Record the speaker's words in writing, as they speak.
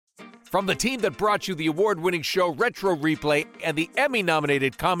From the team that brought you the award-winning show Retro Replay and the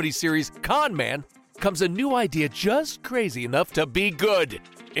Emmy-nominated comedy series Con Man, comes a new idea just crazy enough to be good.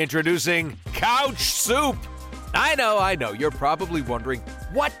 Introducing Couch Soup. I know, you're probably wondering,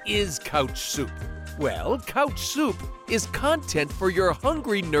 what is Couch Soup? Well, Couch Soup is content for your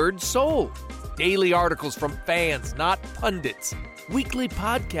hungry nerd soul. Daily articles from fans, not pundits. Weekly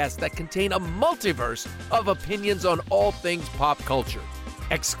podcasts that contain a multiverse of opinions on all things pop culture.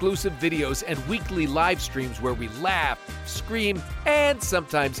 Exclusive videos and weekly live streams where we laugh, scream, and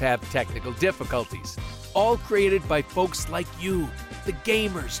sometimes have technical difficulties. All created by folks like you, the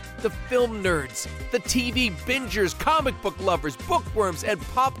gamers, the film nerds, the TV bingers, comic book lovers, bookworms, and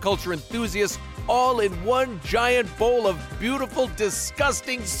pop culture enthusiasts, all in one giant bowl of beautiful,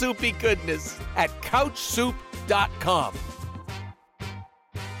 disgusting, soupy goodness at CouchSoup.com.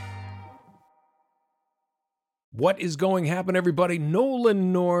 What is going to happen, everybody?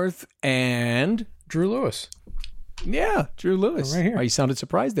 Nolan North and Drew Lewis. Yeah, Drew Lewis. Right here. Oh, you sounded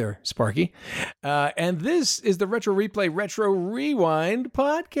surprised there, Sparky. And this is the Retro Replay, Retro Rewind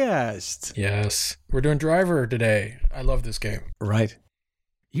podcast. Yes. We're doing Driver today. I love this game. Right.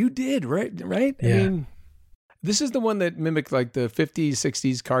 You did, right? Yeah. I mean, this is the one that mimicked like the 50s,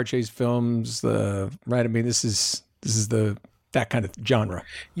 60s car chase films. Right? I mean, this is that kind of genre.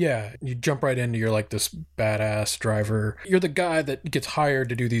 Yeah. You jump right into, you're like this badass driver. You're the guy that gets hired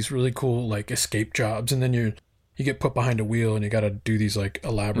to do these really cool like escape jobs. And then you get put behind a wheel and you got to do these like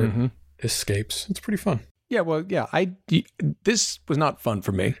elaborate escapes. It's pretty fun. Yeah, well, yeah. This was not fun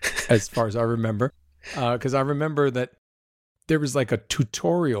for me as far as I remember, because I remember that there was like a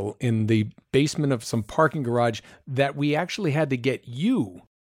tutorial in the basement of some parking garage that we actually had to get you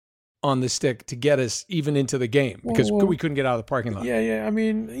on the stick to get us even into the game because we couldn't get out of the parking lot. Yeah. I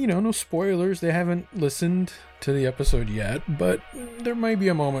mean, no spoilers. They haven't listened to the episode yet, but there might be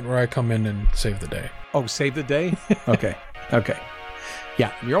a moment where I come in and save the day. Oh, save the day? Okay.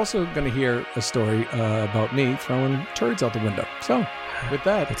 Yeah, you're also going to hear a story about me throwing turds out the window. So, with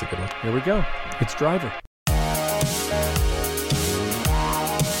that, That's a good one. Here we go. It's Driver.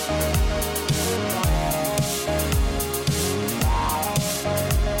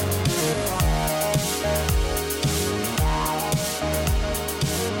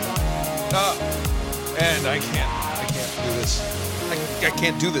 And I can't do this. I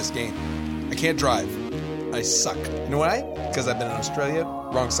can't do this game. I can't drive. I suck. You know why? Because I've been in Australia,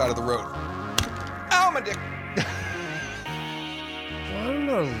 wrong side of the road. Ow, my dick. I'm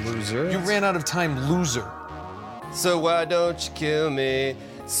not a loser. You ran out of time, loser. So why don't you kill me?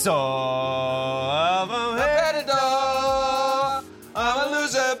 So I'm a Matador. I'm a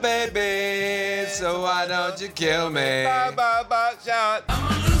loser, baby. So why don't you kill me? shot.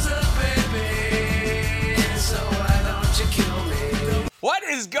 What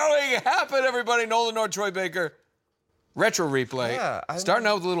is going to happen, everybody? Nolan North, Troy Baker. Retro Replay. Yeah, Starting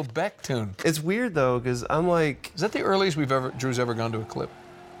out with a little Beck tune. It's weird though, because I'm like, Is that the earliest Drew's ever gone to a clip?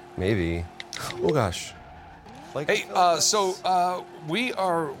 maybe. Oh gosh. Like, Hey, we're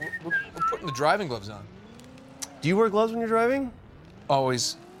putting the driving gloves on. do you wear gloves when you're driving?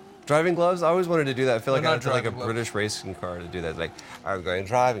 Always. Driving gloves? I always wanted to do that. I feel like They're I not have to like a driving gloves. British racing car to do that. Like, I'm going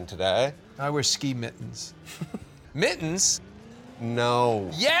driving today. I wear ski mittens. Mittens? No.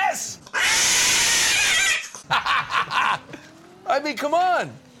 Yes! I mean, come on.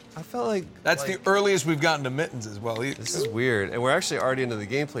 I felt like That's the earliest we've gotten to mittens as well. This is weird, and we're actually already into the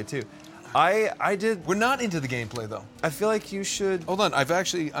gameplay too. I did. We're not into the gameplay though. I feel like you should. Hold on,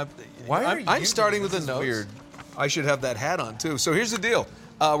 Why are I'm you starting doing with the this? notes. Weird. I should have that hat on too. So here's the deal.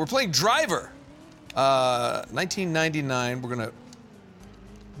 We're playing Driver. 1999. We're gonna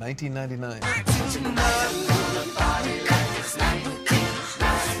 1999.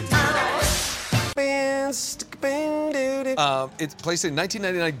 It's placed in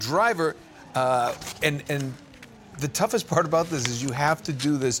 1999 Driver, and the toughest part about this is you have to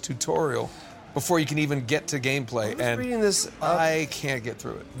do this tutorial before you can even get to gameplay. I was reading this up. I can't get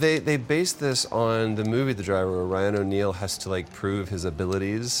through it. They based this on the movie The Driver, where Ryan O'Neal has to like prove his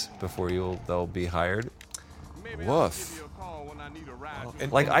abilities before they'll be hired. Woof.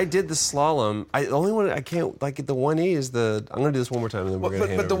 And- Like I did the slalom. The only one I can't like the 180 is the. I'm gonna do this one more time and then we're gonna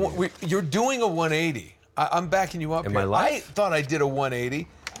hand But it over to you. you're doing a 180. I'm backing you up Am here. I live? I thought I did a 180,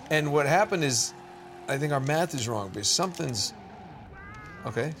 and what happened is, I think our math is wrong because something's.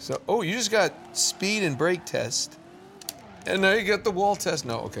 Okay, so you just got speed and brake test, and now you got the wall test.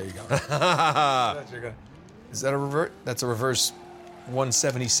 No, okay, you got it. Is that a reverse? That's a reverse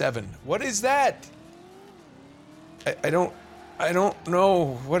 177. What is that? I don't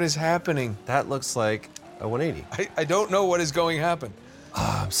know what is happening. That looks like a 180. I don't know what is going to happen.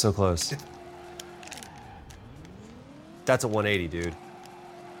 Oh, I'm so close. That's a 180, dude.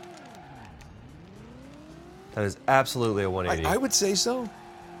 That is absolutely a 180. I would say so.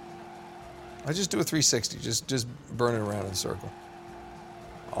 I just do a 360. Just burn it around in a circle.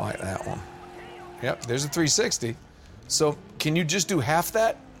 I like that one. Yep, there's a 360. So can you just do half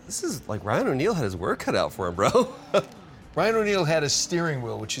that? This is like Ryan O'Neal had his work cut out for him, bro. Ryan O'Neal had a steering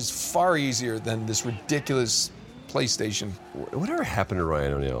wheel, which is far easier than this ridiculous PlayStation. Whatever happened to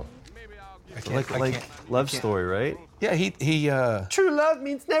Ryan O'Neal? I can't. Love Story, right? Yeah, he True love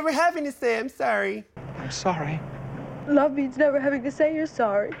means never having to say I'm sorry. I'm sorry. Love means never having to say you're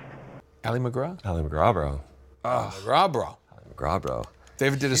sorry. Ali McGraw? Ali McGraw, bro. McGraw, bro. Ali McGraw, bro.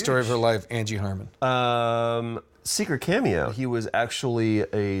 David did a story of her life, Angie Harmon. Secret cameo. He was actually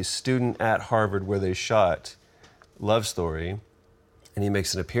a student at Harvard where they shot Love Story, and he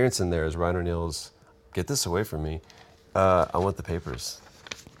makes an appearance in there as Ryan O'Neal's, get this away from me, I want the papers.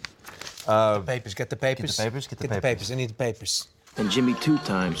 Papers, get the papers. Get the papers, get the papers. I need the papers. And Jimmy Two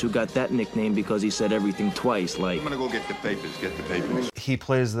Times, who got that nickname because he said everything twice, like... I'm gonna go get the papers, He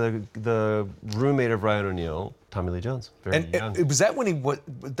plays the roommate of Ryan O'Neal, Tommy Lee Jones. Very young. Was that when he was?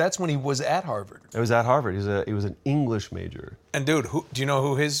 That's when he was at Harvard. It was at Harvard. He was an English major. And dude, do you know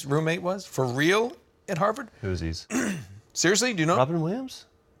who his roommate was for real at Harvard? Who's these? Seriously, do you know? Robin Williams?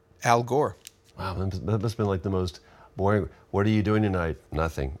 Al Gore. Wow, that must have been like the most boring. What are you doing tonight?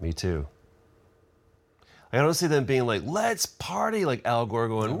 Nothing. Me too. I don't see them being like, let's party, like Al Gore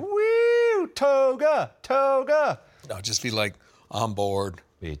going, woo, toga, toga. No, just be like, I'm bored.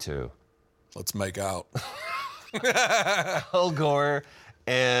 Me too. Let's make out. Al Gore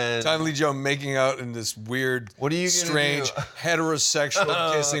and Tommy Lee Jones making out in this weird, what are you strange, do?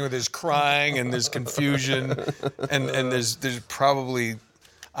 heterosexual kissing with there's crying and there's confusion and there's probably,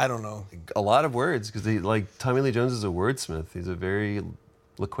 I don't know. A lot of words because Tommy Lee Jones is a wordsmith. He's a very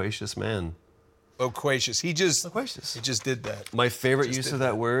loquacious man. Loquacious. He just did that. My favorite use of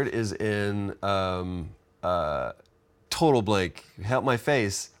that word is in total blank. Help my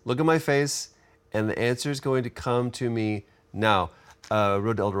face. Look at my face, and the answer is going to come to me now.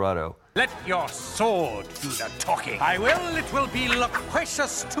 Road to El Dorado. Let your sword do the talking. I will. It will be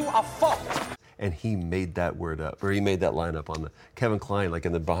loquacious to a fault. And he made that word up, or he made that line up on the Kevin Kline, like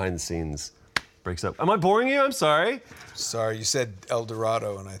in the behind the scenes, breaks up. Am I boring you? I'm sorry. Sorry, you said El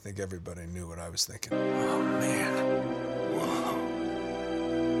Dorado, and I think everybody knew what I was thinking. Oh, man.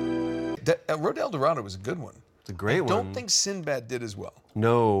 Whoa. Road to El Dorado was a good one. It's a great one. I don't think Sinbad did as well.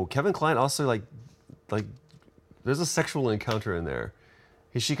 No, Kevin Kline also like, there's a sexual encounter in there.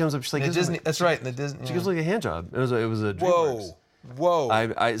 She comes up, she's like, Disney. That's right, in the Disney. She gives like a hand job. It was a DreamWorks.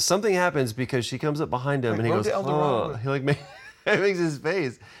 Whoa. Something happens because she comes up behind him and he goes, oh. He like makes his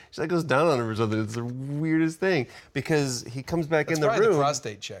face. She like goes down on him or something. It's the weirdest thing because he comes back in the room. The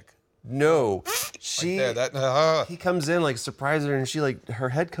prostate check. No, she. Right there, he comes in like surprise her and she like her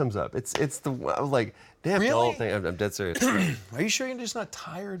head comes up. It's the I was like damn really? the whole thing. I'm dead serious. Are you sure you're just not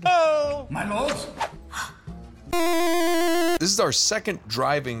tired? Oh, my lords. This is our second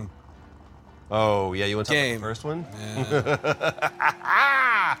driving. Oh yeah, you want to talk about the first one?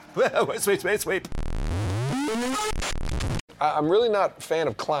 Yeah. Sweep. I'm really not a fan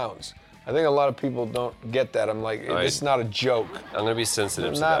of clowns. I think a lot of people don't get that. I'm like, it's not a joke. I'm gonna be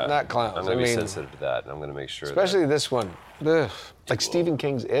sensitive to that. Not clowns. I'm gonna be sensitive to that, and I'm gonna make sure. Especially this one. Ugh. Like Stephen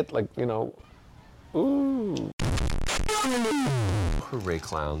King's It. Like ooh. Hooray,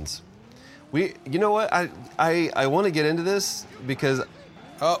 clowns. You know what? I want to get into this because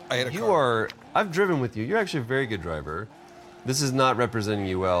I hit a car. I've driven with you. You're actually a very good driver. This is not representing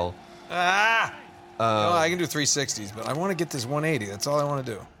you well. No, I can do 360s, but I want to get this 180. That's all I want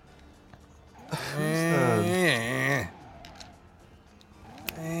to do.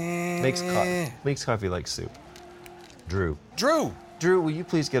 Makes coffee like soup. Drew, will you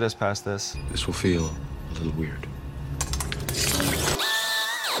please get us past this? This will feel a little weird.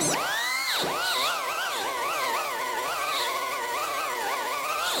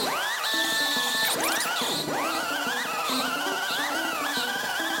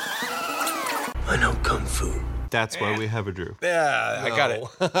 I know Kung Fu. That's why we have a Drew. Yeah, I got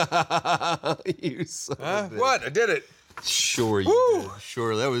it. You son of a bitch. What? I did it. Sure you did.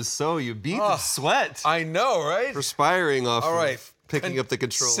 Sure, that was so. You beat the sweat. I know, right? Perspiring off All right. of picking up the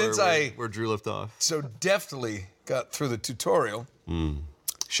controller Since where Drew left off. So deftly got through the tutorial.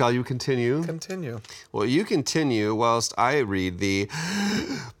 Shall you continue? Continue. Well, you continue whilst I read the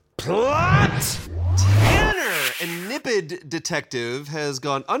plot. Tanner, a nippid detective, has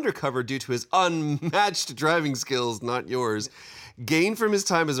gone undercover due to his unmatched driving skills, not yours, gained from his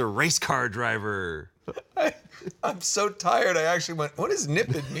time as a race car driver. I'm so tired. I actually went, what does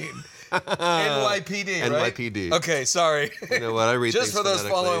NIPID mean? NYPD, right? NYPD. Okay, sorry. You know what? I read Just things for those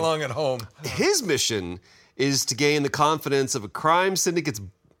phonetically. following along at home. His mission is to gain the confidence of a crime syndicate's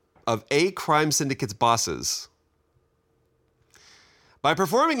bosses. By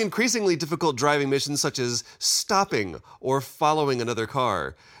performing increasingly difficult driving missions such as stopping or following another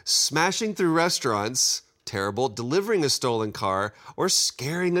car, smashing through restaurants, terrible, delivering a stolen car, or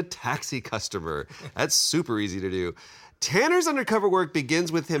scaring a taxi customer. That's super easy to do. Tanner's undercover work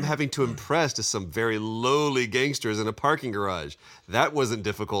begins with him having to impress to some very lowly gangsters in a parking garage. That wasn't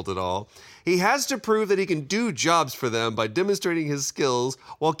difficult at all. He has to prove that he can do jobs for them by demonstrating his skills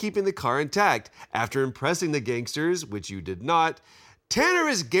while keeping the car intact. After impressing the gangsters, which you did not, Tanner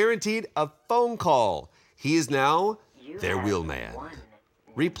is guaranteed a phone call. He is now their wheelman.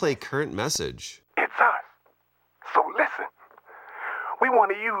 Replay current message. It's us. So listen, we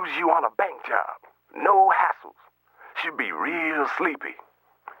want to use you on a bank job. No hassles. Should be real sleepy.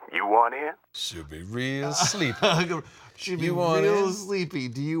 You want in? Should be real sleepy. Should be You want real in? sleepy.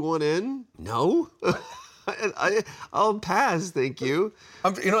 Do you want in? No. I'll pass, thank you.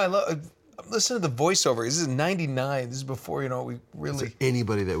 I'm listening to the voiceover. This is 99. This is before, we really...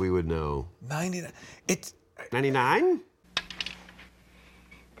 Anybody that we would know. 99. It's... 99?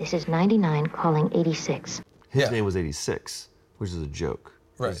 This is 99 calling 86. His name was 86, which is a joke.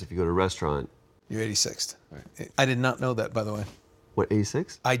 Right. Because if you go to a restaurant... You're 86th. Right. I did not know that, by the way. What,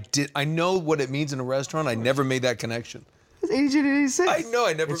 86? I did. I know what it means in a restaurant. I never made that connection. It's 82 and 86. I know.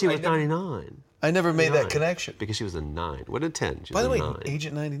 I never... And she was 99. I never made that connection. Because she was a 9. What a 10? She By was the a way, 9.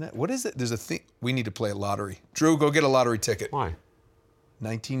 Agent 99. What is it? There's a thing. We need to play a lottery. Drew, go get a lottery ticket. Why?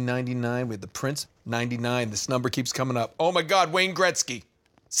 1999 with the Prince. 99. This number keeps coming up. Oh my God, Wayne Gretzky.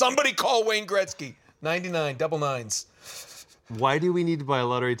 Somebody call Wayne Gretzky. 99, double nines. Why do we need to buy a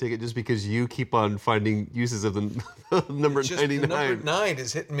lottery ticket just because you keep on finding uses of the number 99? The number 9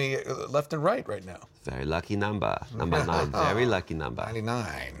 is hitting me left and right now. Very lucky number. Number 9. Very lucky number. 99.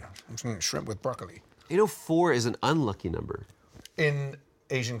 I'm just gonna shrimp with broccoli. 4 is an unlucky number. In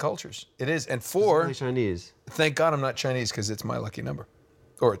Asian cultures, it is. And 4... It's really Chinese. Thank God I'm not Chinese because it's my lucky number.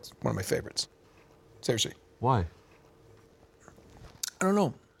 Or it's one of my favorites. Seriously. Why? I don't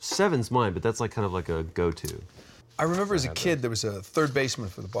know. 7's mine, but that's like kind of like a go-to. I remember as a kid, there was a third baseman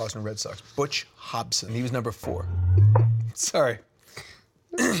for the Boston Red Sox, Butch Hobson. He was number 4. Sorry.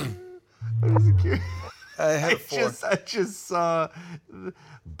 I was a kid. I had a 4. I just saw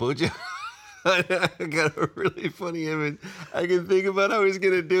Butch. I got a really funny image. I can think about how he's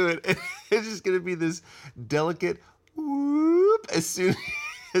going to do it. It's just going to be this delicate whoop as soon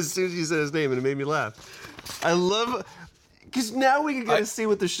as you said his name, and it made me laugh. I love... Because now we can kind of see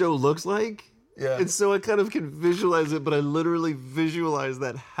what the show looks like. Yeah. And so I kind of can visualize it, but I literally visualize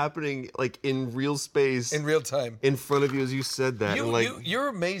that happening like in real space. In real time. In front of you as you said that. You're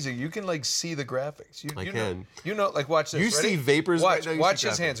amazing. You can like see the graphics. I can. Like watch this. You Ready? see vapors Watch, right now. watch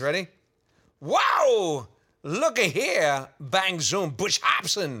his hands. Ready? Wow! Looky here. Bang zoom. Butch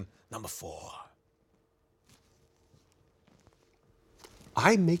Hobson. Number 4.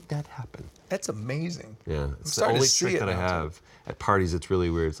 I make that happen. That's amazing. Yeah, it's the starting to only see trick it that I now, have at parties. It's really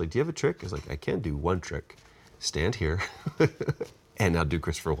weird. It's like, do you have a trick? It's like, I can't do one trick. Stand here, and I'll do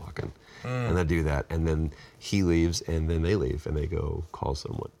Christopher Walken, and I do that, and then he leaves, and then they leave, and they go call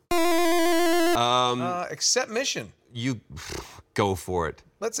someone. Accept mission. You go for it.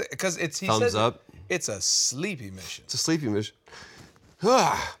 Let's because he Thumbs says up. It's a sleepy mission. It's a sleepy mission.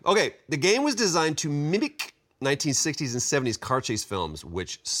 Okay, the game was designed to mimic 1960s and 70s car chase films,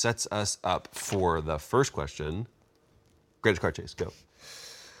 which sets us up for the first question. Greatest car chase, go.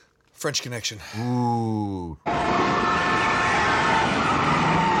 French Connection. Ooh.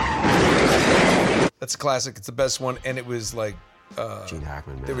 That's a classic. It's the best one, and it was like Gene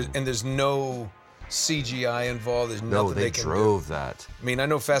Hackman, man. There's no CGI involved. There's No, nothing they can drove do. that. I mean, I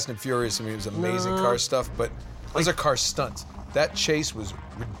know Fast and Furious. I mean, it was amazing car stuff, but those are car stunts. That chase was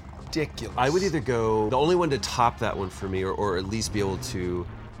ridiculous. I would either go, the only one to top that one for me, or at least be able to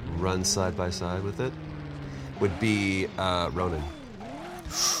run side by side with it, would be Ronin.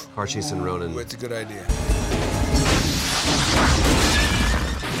 Car chase in Ronin. It's a good idea.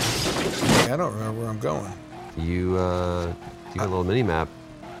 I don't remember where I'm going. You got a little mini map.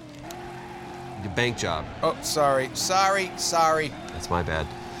 Your bank job. Oh, sorry. That's my bad.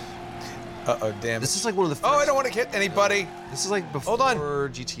 Uh-oh, damn. This is like one of the first... Oh, I don't want to hit anybody. This is like before Hold on.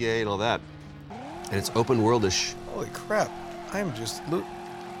 GTA and all that. And it's open worldish. Holy crap. I'm just...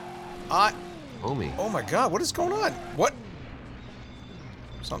 Homie. Oh my God, what is going on? What?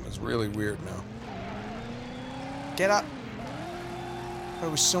 Something's really weird now. Get up. It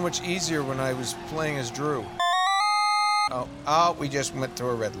was so much easier when I was playing as Drew. Oh, we just went through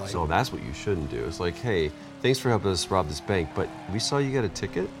a red light. So that's what you shouldn't do. It's like, hey, thanks for helping us rob this bank, but we saw you got a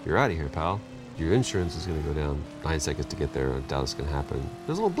ticket. You're out of here, pal. Your insurance is going to go down 9 seconds to get there. I doubt it's going to happen.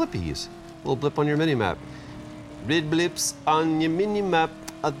 There's little blippies. A little blip on your mini-map. Red blips on your mini-map.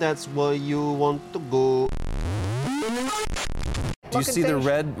 That's where you want to go. Do you see the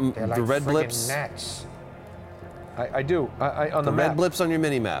red blips? Gnats. I do. On the red blips on your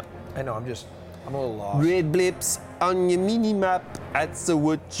mini-map. I know. I'm a little lost. Red blips on your mini-map. That's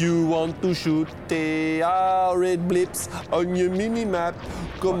what you want to shoot. They are red blips on your mini-map.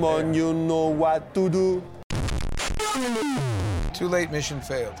 Come on, you know what to do. Too late, mission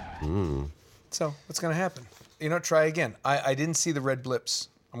failed. So, what's going to happen? You know, try again. I didn't see the red blips.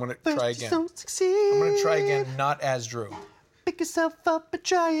 I'm going to try again. I'm going to try again, not as Drew. Pick yourself up and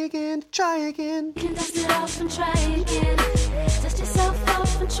try again, try again. You can dust it off and try again. Dust yourself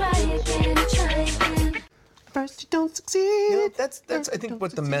off and try again, try again. First you don't succeed. You know, that's I think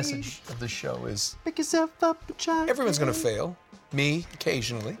what the message of the show is. Pick yourself up and try. Everyone's going to fail. Me,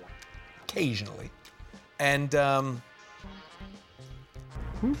 occasionally. And I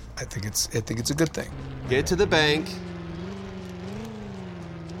think it's a good thing. Get to the bank.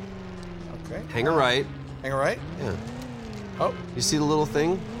 Okay. Hang a right. Hang a right? Yeah. Oh. You see the little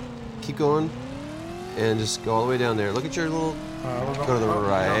thing? Keep going. And just go all the way down there. Look at your little... go to the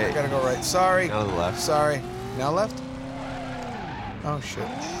right. No, I gotta go right. Sorry. Now to the left. Sorry. Now left? Oh, shit.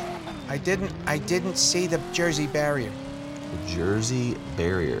 I didn't see the Jersey barrier. The Jersey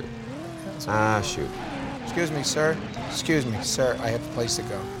barrier. Shoot. Excuse me, sir. Excuse me, sir. I have a place to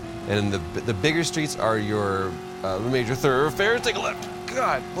go. And the bigger streets are your major thoroughfares. Take a left.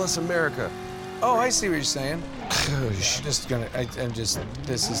 God bless America. Oh, I see what you're saying. This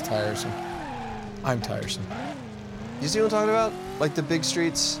is tiresome. I'm tiresome. You see what I'm talking about? Like the big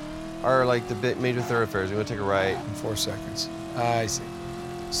streets are like the big major thoroughfares. You're gonna take a right. In 4 seconds. I see.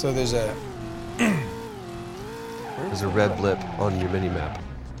 So there's a... There's a red blip on your mini-map.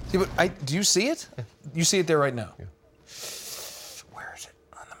 Yeah, but do you see it? You see it there right now? Yeah. Where is it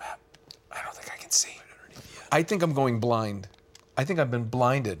on the map? I don't think I can see. I think I'm going blind. I think I've been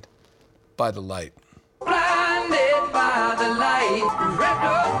blinded by the light. Blinded by the light, wrapped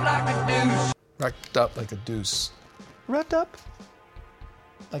up like a deuce. Wrapped up like a deuce. Wrapped up?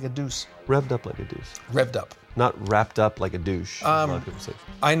 Like a deuce. Revved up like a deuce. Revved up. Not wrapped up like a douche. A lot of people say.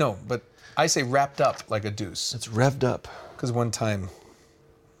 I know, but I say wrapped up like a deuce. It's revved up. Because one time,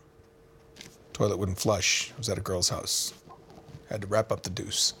 toilet wouldn't flush. I was at a girl's house. Had to wrap up the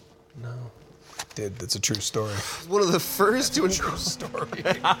deuce. No. Did. That's a true story. One of the first to true story.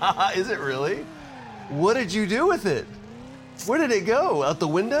 Is it really? What did you do with it? Where did it go? Out the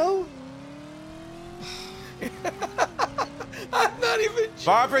window? I'm not even sure.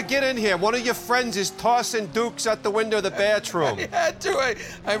 Barbara, get in here. One of your friends is tossing dukes out the window of the bathroom. I had to.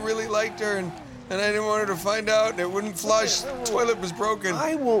 I really liked her, and I didn't want her to find out, and it wouldn't flush. The toilet was broken.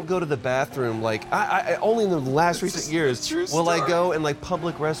 I won't go to the bathroom. Like, I only in the last recent years will I go in, like,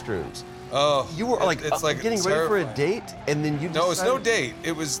 public restrooms. Oh. You were, like, it's like getting ready for a date, and then you decided... No, it's no date.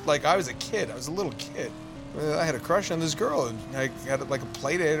 It was like I was a kid. I was a little kid. I had a crush on this girl, and I had, like, a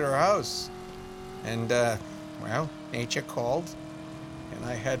play date at her house. And, well, nature called, and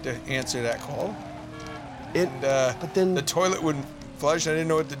I had to answer that call. But then the toilet wouldn't flush. I didn't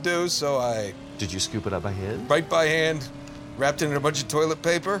know what to do, so I... Did you scoop it up by hand? Right by hand, wrapped it in a bunch of toilet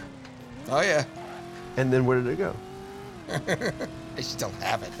paper. Oh, yeah. And then where did it go? I still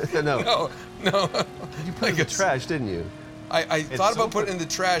have it. No. No. You put it in the trash, didn't you? I thought about putting it in the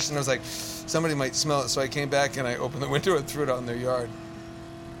trash, and I was like, somebody might smell it, so I came back and I opened the window and threw it out in their yard.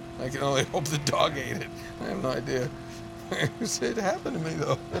 I can only hope the dog ate it. I have no idea. It happened to me,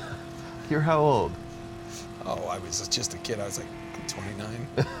 though. You're how old? Oh, I was just a kid. I was like 29.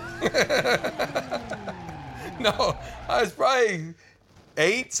 No, I was probably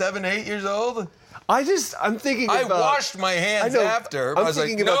 7, 8 years old. I'm thinking about... I washed my hands after. I was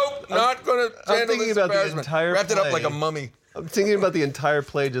like, nope, not going to handle this embarrassment. Wrapped it up like a mummy. I'm thinking about the entire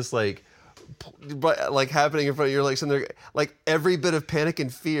play just like happening in front of you. You're like sitting there, like every bit of panic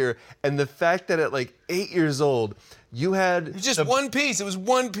and fear. And the fact that at like 8 years old, you had... It was just one piece. It was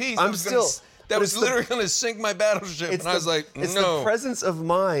one piece. That was literally going to sink my battleship. And I was like, no. It's the presence of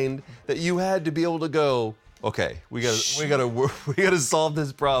mind that you had to be able to go, okay, we gotta solve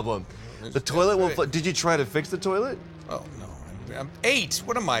this problem. The toilet won't flood. Did you try to fix the toilet? Oh, no. I'm 8.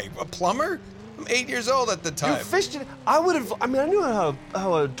 What am I, a plumber? I'm 8 years old at the time. You fished it. I knew how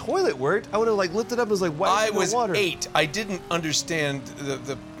a toilet worked. I would have like lifted up and was like, why is there water? I was 8. I didn't understand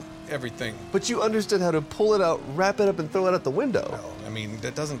the everything. But you understood how to pull it out, wrap it up, and throw it out the window. Well, I mean,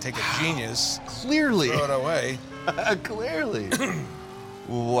 that doesn't take a genius. Clearly. Throw it away. Clearly.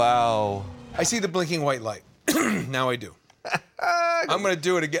 Wow. I see the blinking white light. Now I do. I'm going to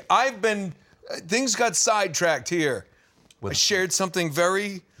do it again. Things got sidetracked here. I shared something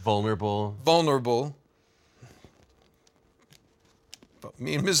very vulnerable. But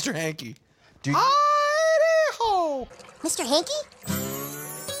me and Mr. Hanky. Howdy-ho! Mr. Hanky?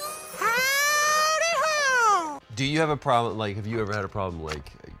 Howdy-ho! Do you have a problem, like, have you ever had a problem,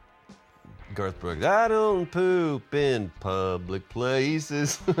 like, Garth Brooks, I don't poop in public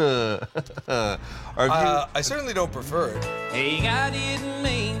places. I certainly don't prefer it. Hey, I didn't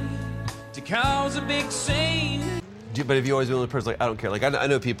mean to cause a big scene. But have you always been the person, like, I don't care. Like, I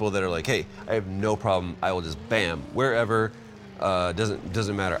know people that are like, hey, I have no problem. I will just bam, wherever,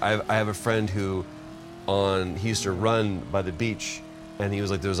 doesn't matter. I have a friend who he used to run by the beach, and he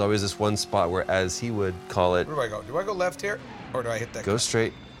was like, there was always this one spot where, as he would call it. Where do I go? Do I go left here, or do I hit that? Go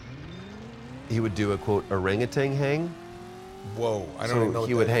straight. He would do a, quote, orangutan hang. Whoa, I don't even know what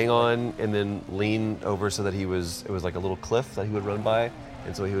he would hang on and then lean over so that it was like a little cliff that he would run by.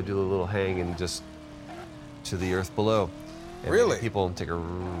 And so he would do a little hang and just to the earth below. And really? People take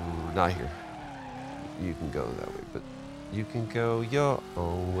not here. You can go that way, but you can go your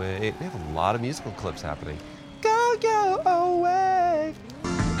own way. They have a lot of musical clips happening. Go your own way.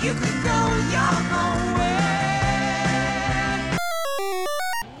 You can go your own way.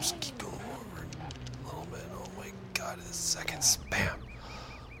 Just keep going forward a little bit. Oh my God, this second spam.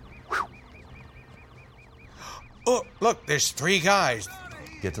 Oh, look, there's 3 guys.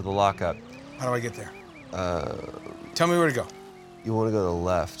 Get to the lockup. How do I get there? Tell me where to go. You want to go to the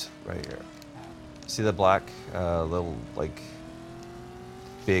left, right here. See the black little, like,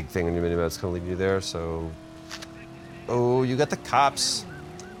 big thing on your mini-map that's going to lead you there, so... Oh, you got the cops.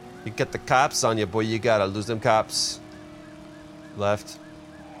 You got the cops on you, boy. You got to lose them cops. Left.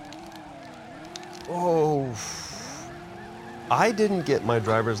 Oh. I didn't get my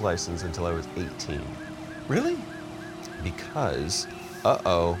driver's license until I was 18. Really? Because,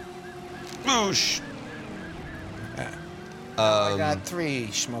 Boosh! I got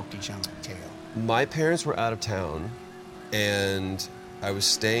 3 smoked each on my tail. My parents were out of town, and I was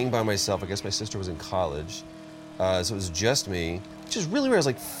staying by myself. I guess my sister was in college, so it was just me, which is really weird. I was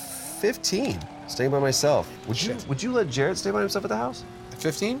like 15, staying by myself. Would you let Jared stay by himself at the house? At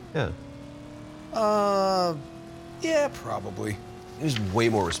 15? Yeah. Yeah, probably. He was way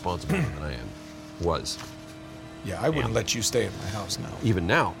more responsible than I am. Was. Yeah, I wouldn't let you stay at my house now. Even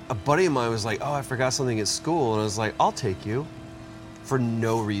now. A buddy of mine was like, oh, I forgot something at school. And I was like, I'll take you. For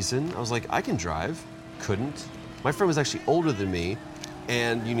no reason. I was like, I can drive. Couldn't. My friend was actually older than me.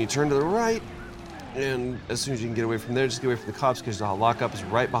 And you need to turn to the right. And as soon as you can get away from there, just get away from the cops because the lockup is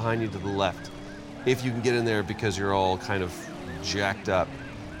right behind you to the left. If you can get in there because you're all kind of jacked up.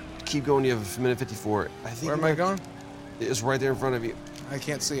 Keep going, you have a minute 54. Where am I going? It's right there in front of you. I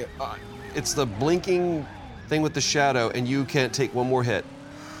can't see it. It's the blinking thing with the shadow, and you can't take one more hit.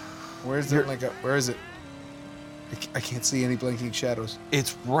 Where is it? I can't see any blinking shadows.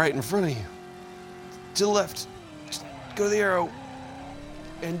 It's right in front of you. To the left. Just go to the arrow.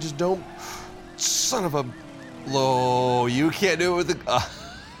 And just don't... Son of a... Low. You can't do it with the...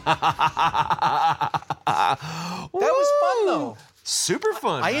 That was fun, though. Super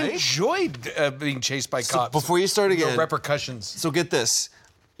fun, I right? enjoyed being chased by cops. Before you start again... The repercussions. So get this.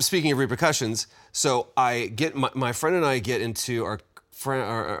 Speaking of repercussions, so I get... My friend and I get into our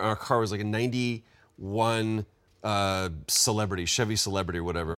car was like a 91 Celebrity, Chevy Celebrity or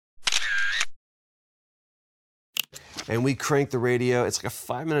whatever. And we crank the radio. It's like a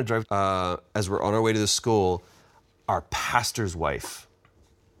 5-minute drive. As we're on our way to the school, our pastor's wife.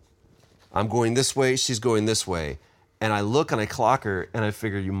 I'm going this way, she's going this way. And I look and I clock her, and I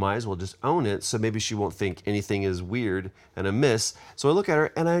figure you might as well just own it, so maybe she won't think anything is weird and amiss. So I look at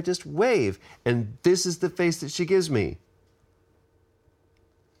her and I just wave, and this is the face that she gives me.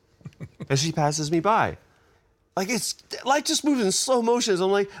 And she passes me by. Like, it's like just moves in slow motion. So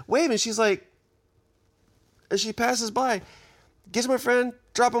I'm like, wave, and she's like, and she passes by, gets my friend,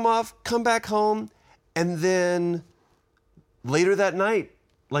 drop him off, come back home, and then later that night,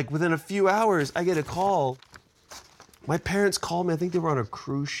 like within a few hours, I get a call. My parents called me. I think they were on a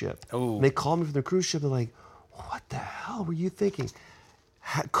cruise ship. Oh. And they called me from the cruise ship. They're like, what the hell were you thinking?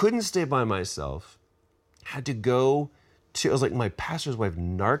 Couldn't stay by myself. Had to go to, I was like, my pastor's wife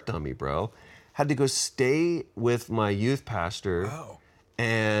narked on me, bro. Had to go stay with my youth pastor. Wow.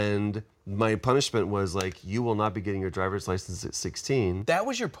 And my punishment was like, you will not be getting your driver's license at 16. That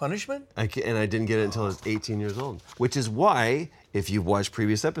was your punishment? And I didn't get it until I was 18 years old. Which is why, if you've watched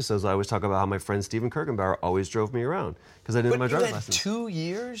previous episodes, I always talk about how my friend Steven Kirkenbauer always drove me around because I didn't have my driver's license. 2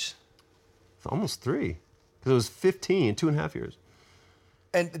 years? Almost 3. Because it was 15, 2.5 years.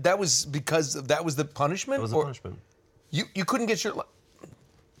 And that was because that was the punishment? That was the punishment. You couldn't get your...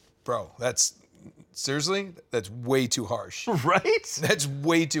 Bro, seriously? That's way too harsh. Right? That's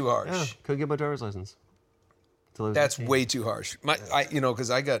way too harsh. Yeah, couldn't get my driver's license. That's way too harsh.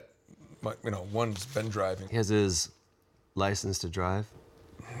 Because I got, one's been driving. He has his license to drive.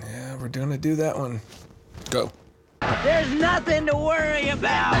 Yeah, we're gonna do that one. Go. There's nothing to worry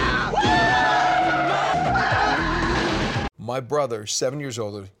about. My brother, 7 years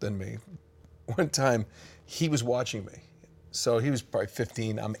older than me, one time he was watching me. So he was probably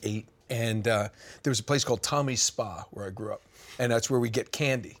 15, I'm 8. And there was a place called Tommy's Spa where I grew up. And that's where we get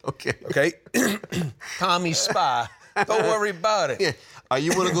candy. Okay? Tommy's Spa. Don't worry about it. Yeah.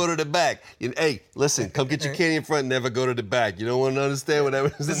 You want to go to the back. Hey, listen, come get your candy in front, never go to the back. You don't want to understand what that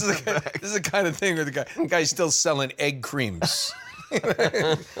was. This is the kind of thing where the guy's still selling egg creams.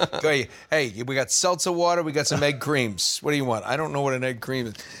 Hey, we got seltzer water, we got some egg creams. What do you want? I don't know what an egg cream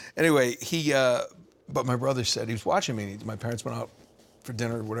is. Anyway, but my brother said he was watching me. My parents went out for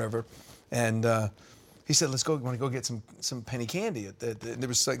dinner or whatever, and he said, "Let's go. Want to go get some penny candy?" There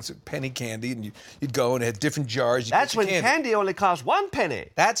was like some penny candy, and you'd go and it had different jars. That's when candy only cost 1 penny.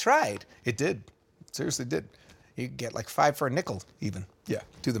 That's right. It did. It seriously did. You could get like 5 for a nickel, even. Yeah,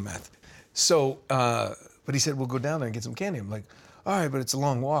 do the math. So, but he said, "We'll go down there and get some candy." I'm like, "All right, but it's a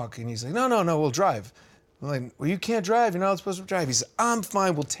long walk." And he's like, "No, we'll drive." I'm like, "Well, you can't drive. You're not supposed to drive." He said, "I'm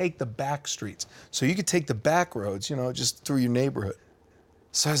fine. We'll take the back streets." So you could take the back roads, just through your neighborhood.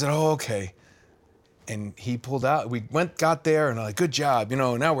 So I said, "Oh, okay." And he pulled out. We got there, and I'm like, "Good job.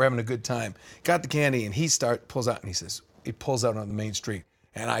 Now we're having a good time." Got the candy, and he pulls out, and he pulls out on the main street.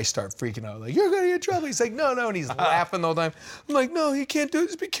 And I start freaking out, like, "You're going to get in trouble." He's like, "No," and he's laughing the whole time. I'm like, "No, you can't do it.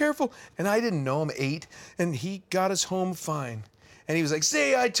 Just be careful." And I didn't know, I'm 8, and he got us home fine. And he was like,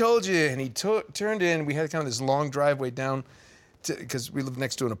 "See, I told you." And he turned in. We had kind of this long driveway down, because we lived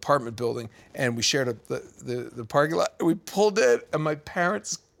next to an apartment building, and we shared the parking lot. We pulled in, and my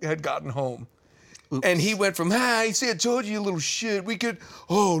parents had gotten home. Oops. And he went from, "Hi, see, I told you, you little shit. We could,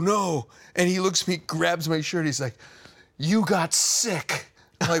 oh no." And he looks at me, grabs my shirt. He's like, "You got sick."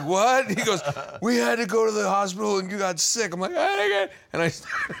 I'm like, "What?" He goes, "We had to go to the hospital and you got sick." I'm like, and I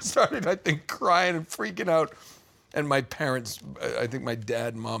started, I think, crying and freaking out. And my parents, I think my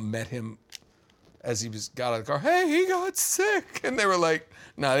dad and mom met him as he got out of the car. "Hey, he got sick." And they were like,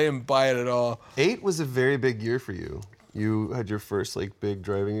 "Nah, they didn't buy it at all." 8 was a very big year for you. You had your first big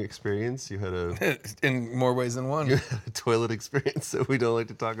driving experience. You had in more ways than one. You had a toilet experience that we don't like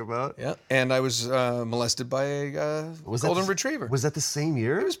to talk about. Yeah, and I was molested by a golden retriever. Was that the same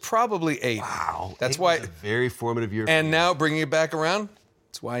year? It was probably 8. Wow, that's 8 why. Was a very formative year. And now bringing it back around,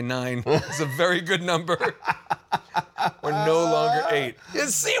 that's why 9 is a very good number. We're no longer 8. You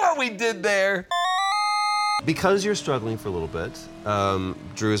see what we did there? Because you're struggling for a little bit,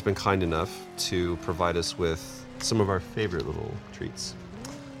 Drew has been kind enough to provide us with some of our favorite little treats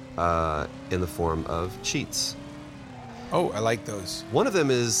in the form of cheats. Oh, I like those. One of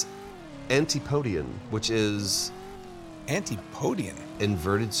them is Antipodian, which is... Antipodian?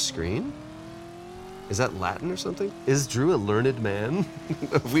 Inverted screen? Is that Latin or something? Is Drew a learned man?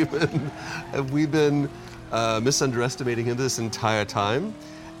 Have we been misunderestimating him this entire time?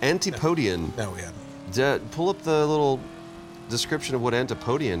 Antipodian. No, we haven't. Pull up the little description of what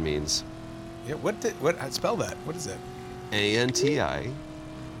Antipodian means. Yeah, what spell that? What is it? Antipodien.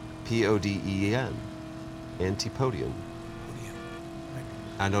 Antipodian.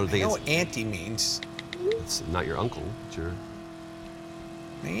 I don't think I know what auntie means. It's not your uncle. It's your...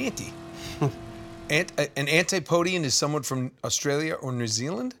 My auntie. An Antipodian is someone from Australia or New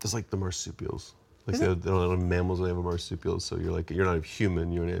Zealand? It's like the marsupials. Like they don't have mammals, they have a marsupials, so you're not a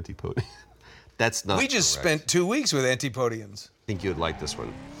human, you're an Antipodian. That's not We just spent 2 weeks with Antipodians. I think you would like this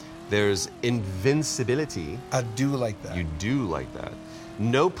one. There's invincibility. I do like that. You do like that.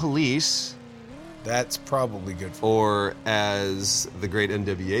 No police. That's probably good for Or as the great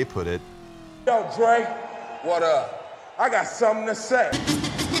NWA put it. Yo, Dre. What up? I got something to say.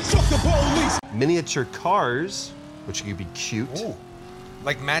 Miniature cars, which could be cute. Ooh.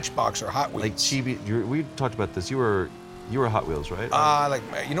 Like Matchbox or Hot Wheels. Like Chibi. We talked about this. You were Hot Wheels, right?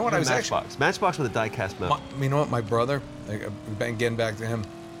 You know what? I was Matchbox. Matchbox with a die-cast metal. You know what? My brother, getting back to him,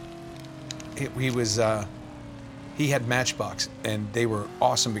 he had Matchbox, and they were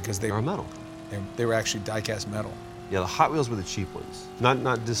awesome because they were metal. They were actually die-cast metal. Yeah, the Hot Wheels were the cheap ones.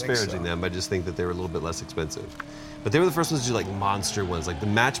 Not disparaging them, I just think that they were a little bit less expensive. But they were the first ones to do like monster ones. Like the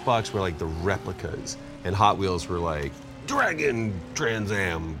Matchbox were like the replicas, and Hot Wheels were like Dragon Trans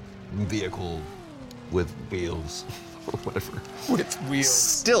Am vehicle with wheels. Whatever. With wheels.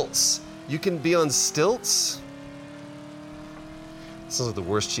 Stilts. You can be on stilts. Sounds like the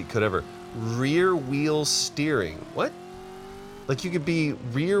worst cheat code ever. Rear wheel steering. What? Like you could be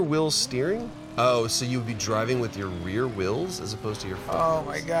rear wheel steering? Oh, so you would be driving with your rear wheels as opposed to your front Oh wheels.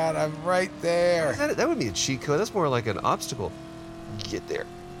 my God, I'm right there. That would be a cheat code. That's more like an obstacle. Get there.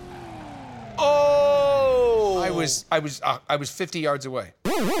 Oh! I was 50 yards away.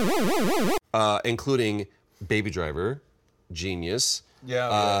 Including Baby Driver, Genius.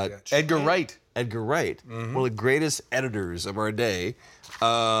 Yeah. Edgar Wright. Edgar Wright, one of the greatest editors of our day.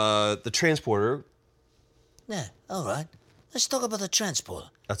 The Transporter. Yeah, all right. Let's talk about the Transporter.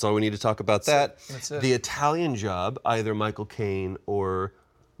 That's all we need to talk about that. That's it. The Italian Job, either Michael Caine or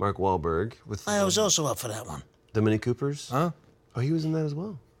Mark Wahlberg. With I was also up for that one. The Mini Coopers. Huh? Oh, he was in that as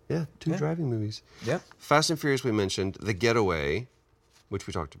well. Yeah, two driving movies. Yeah. Fast and Furious we mentioned. The Getaway, which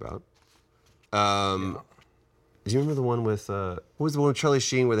we talked about. Do you remember the one with, what was the one with Charlie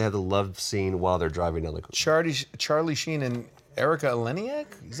Sheen where they had the love scene while they're driving down the coast? Charlie Sheen and Erica Eleniak?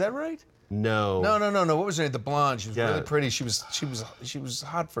 Is that right? No. No. What was her name? The blonde. She was really pretty. She was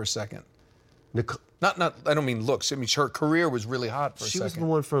hot for a second. Not. I don't mean looks. I mean her career was really hot for a second. She was the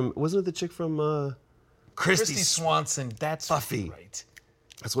one from. Wasn't it the chick from? Christy Swanson. That's Buffy. Right.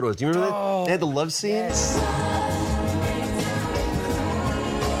 That's what it was. Do you remember that? They had the love scene.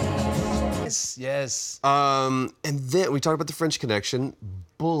 Yes. And then we talked about the French Connection,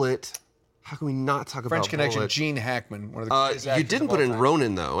 Bullet. How can we not talk about French Connection? Bullet? Gene Hackman, one of the greatest You actors didn't of put all in time.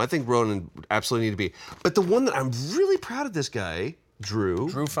 Ronan though. I think Ronan absolutely need to be. But the one that I'm really proud of this guy, Drew.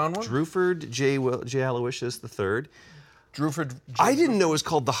 Drew found one. Drewford J. Aloysius III. Drewford. I didn't know it was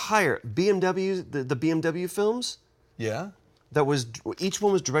called The Hire. BMW, the BMW films. Yeah. That was each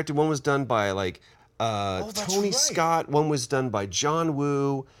one was directed. One was done by like Tony right. Scott. One was done by John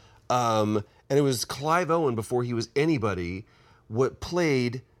Woo, and it was Clive Owen before he was anybody. What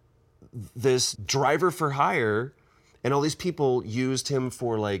played this driver for hire, and all these people used him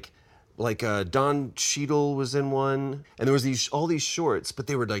for like Don Cheadle was in one, and there was all these shorts, but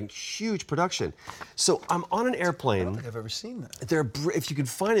they were like huge production. So I'm on an airplane. I don't think I've ever seen that. If you can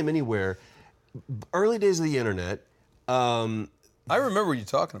find him anywhere, early days of the internet. I remember what you're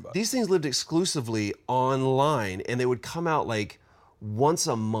talking about. These things lived exclusively online, and they would come out like once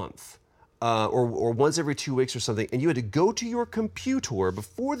a month. Or once every 2 weeks or something, and you had to go to your computer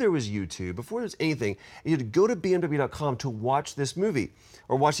before there was YouTube, before there was anything, and you had to go to BMW.com to watch this movie,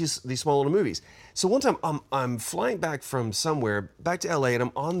 or watch these small little movies. So one time I'm flying back from somewhere, back to LA, and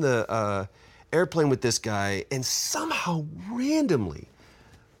I'm on the airplane with this guy, and somehow, randomly,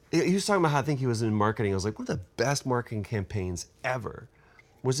 he was talking about how I think he was in marketing. I was like, one of the best marketing campaigns ever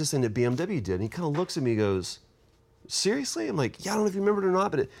was this thing that BMW did. And he kind of looks at me and goes, seriously? I'm like, yeah, I don't know if you remember it or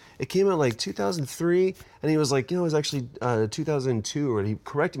not, but it came out like 2003, and he was like, it was actually 2002, and he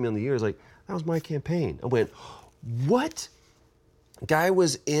corrected me on the year. He was like, that was my campaign. I went, what? Guy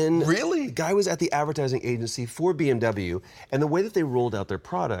was at the advertising agency for BMW, and the way that they rolled out their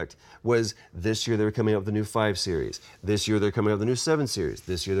product was this year they were coming out with the new 5 Series. This year they're coming out with the new 7 Series.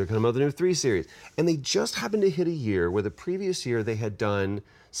 This year they're coming out with the new 3 Series. And they just happened to hit a year where the previous year they had done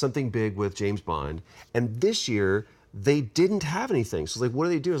something big with James Bond, and this year they didn't have anything. So like, what do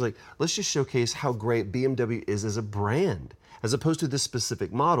they do? It's like, let's just showcase how great BMW is as a brand. As opposed to this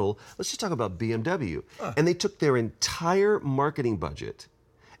specific model, let's just talk about BMW. And they took their entire marketing budget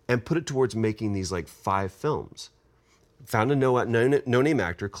and put it towards making these like 5 films. Found a no-name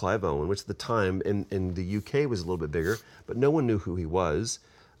actor, Clive Owen, which at the time in the UK was a little bit bigger, but no one knew who he was.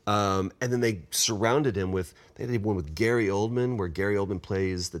 And then they surrounded him they did one with Gary Oldman, where Gary Oldman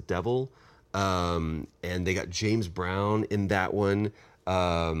plays the devil. And they got James Brown in that one.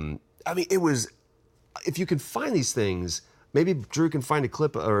 I mean, it was, if you can find these things, maybe Drew can find a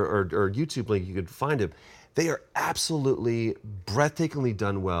clip or YouTube link, you could find him. They are absolutely breathtakingly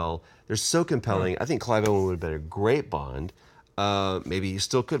done well. They're so compelling. I think Clive Owen would have been a great Bond. Maybe he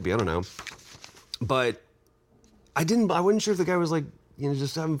still could be, I don't know. But I wasn't sure if the guy was like,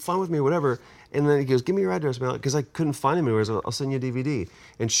 just having fun with me or whatever. And then he goes, give me your address, man, because I couldn't find him anywhere. So I'll send you a DVD.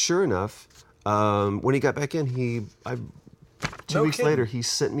 And sure enough, when he got back in, 2 weeks later, he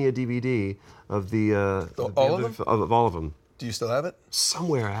sent me a DVD of all of them. Do you still have it?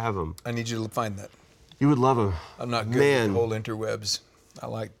 Somewhere I have them. I need you to find that. You would love them. I'm not good with the whole interwebs. I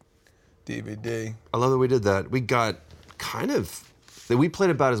like DVD. I love that we did that. We got we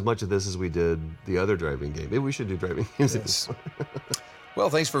played about as much of this as we did the other driving game. Maybe we should do driving games. Yes. Well,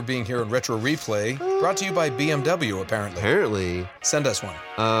 thanks for being here on Retro Replay. Brought to you by BMW, apparently. Apparently. Send us one.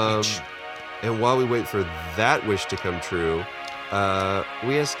 And while we wait for that wish to come true,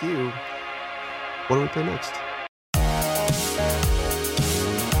 we ask you, what do we play next?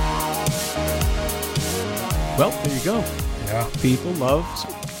 Well, there you go. Yeah. People love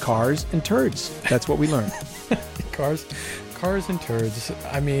cars and turds. That's what we learned. Cars and turds.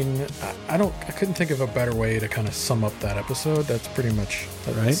 I mean, I couldn't think of a better way to kind of sum up that episode. That's pretty much,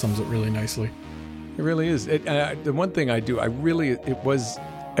 that sums it really nicely. It really is. The one thing I do, it was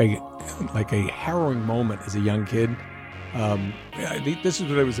a harrowing moment as a young kid. This is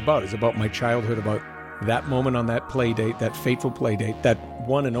what it was about. It's about my childhood, about that moment on that play date, that fateful play date, that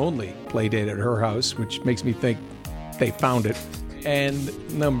one and only play date at her house, which makes me think they found it.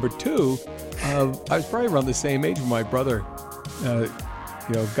 And number two, I was probably around the same age when my brother,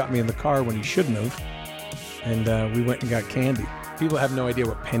 got me in the car when he shouldn't have, and we went and got candy. People have no idea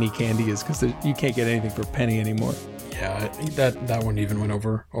what penny candy is because you can't get anything for a penny anymore. Yeah, that one even went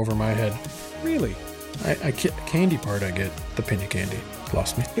over my head. Really? Candy part, I get. The penny candy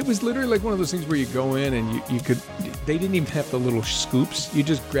lost me. It was literally like one of those things where you go in and you could. They didn't even have the little scoops. You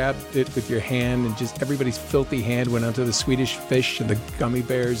just grabbed it with your hand, and just everybody's filthy hand went onto the Swedish fish and the gummy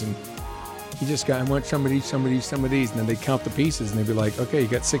bears, and you just got, I want some of these, and then they'd count the pieces, and they'd be like, okay, you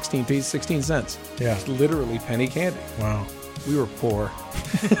got 16 pieces, 16 cents. Yeah. It's literally penny candy. Wow. We were poor.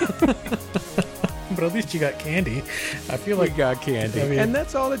 But at least you got candy. I feel like you got candy. And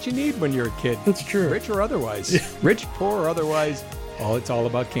that's all that you need when you're a kid. That's true. Rich or otherwise. Yeah. Rich, poor or otherwise. It's all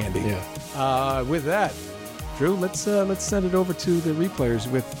about candy. Yeah. With that, Drew, let's send it over to the replayers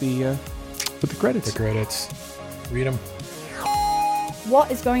with the credits. The credits. Read them.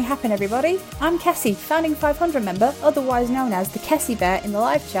 What is going to happen, everybody? I'm Kessie, founding 500 member, otherwise known as the Kessie Bear in the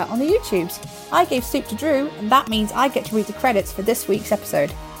live chat on the YouTubes. I gave soup to Drew, and that means I get to read the credits for this week's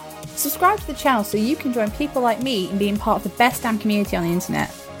episode. Subscribe to the channel so you can join people like me in being part of the best damn community on the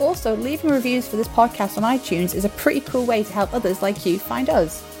internet. Also, leaving reviews for this podcast on iTunes is a pretty cool way to help others like you find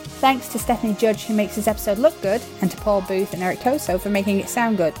us. Thanks to Stephanie Judge, who makes this episode look good, and to Paul Booth and Eric Toso for making it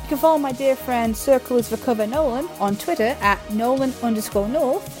sound good. You can follow my dear friend Circle is for Cover Nolan on Twitter at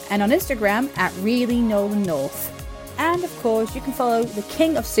Nolan_North and on Instagram at ReallyNolanNorth. And of course, you can follow the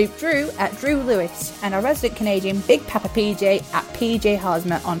King of Soup Drew at Drew Lewis and our resident Canadian Big Papa PJ at PJ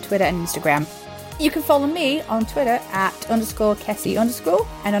Hosmer on Twitter and Instagram. You can follow me on Twitter at _Kessie_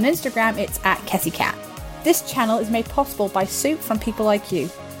 and on Instagram it's at KessieCat. This channel is made possible by soup from people like you.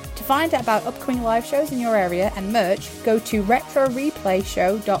 To find out about upcoming live shows in your area and merch, go to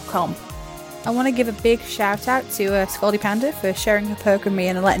RetroReplayShow.com. I want to give a big shout out to Scaldy Panda for sharing her perk with me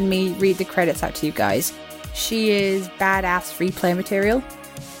and letting me read the credits out to you guys. She is badass replay material,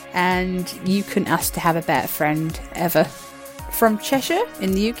 and you couldn't ask to have a better friend ever. From Cheshire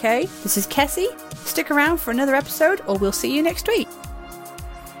in the UK, this is Kessie. Stick around for another episode, or we'll see you next week.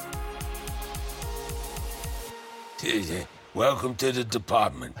 Welcome to the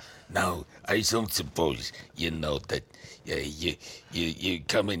department. Now, I don't suppose you know that you're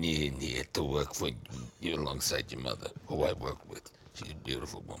coming in here to work for you alongside your mother, who I work with. She's a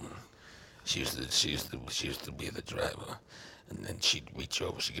beautiful woman. She used to be the driver, and then she'd reach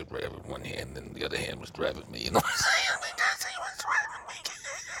over, she'd get right with one hand, and the other hand was driving me. You know what I'm saying? Because he was driving me.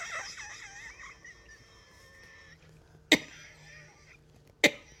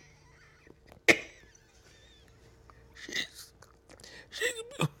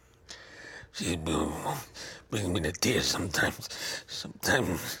 She's beautiful. Brings me to tears sometimes.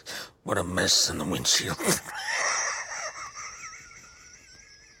 Sometimes, what a mess in the windshield.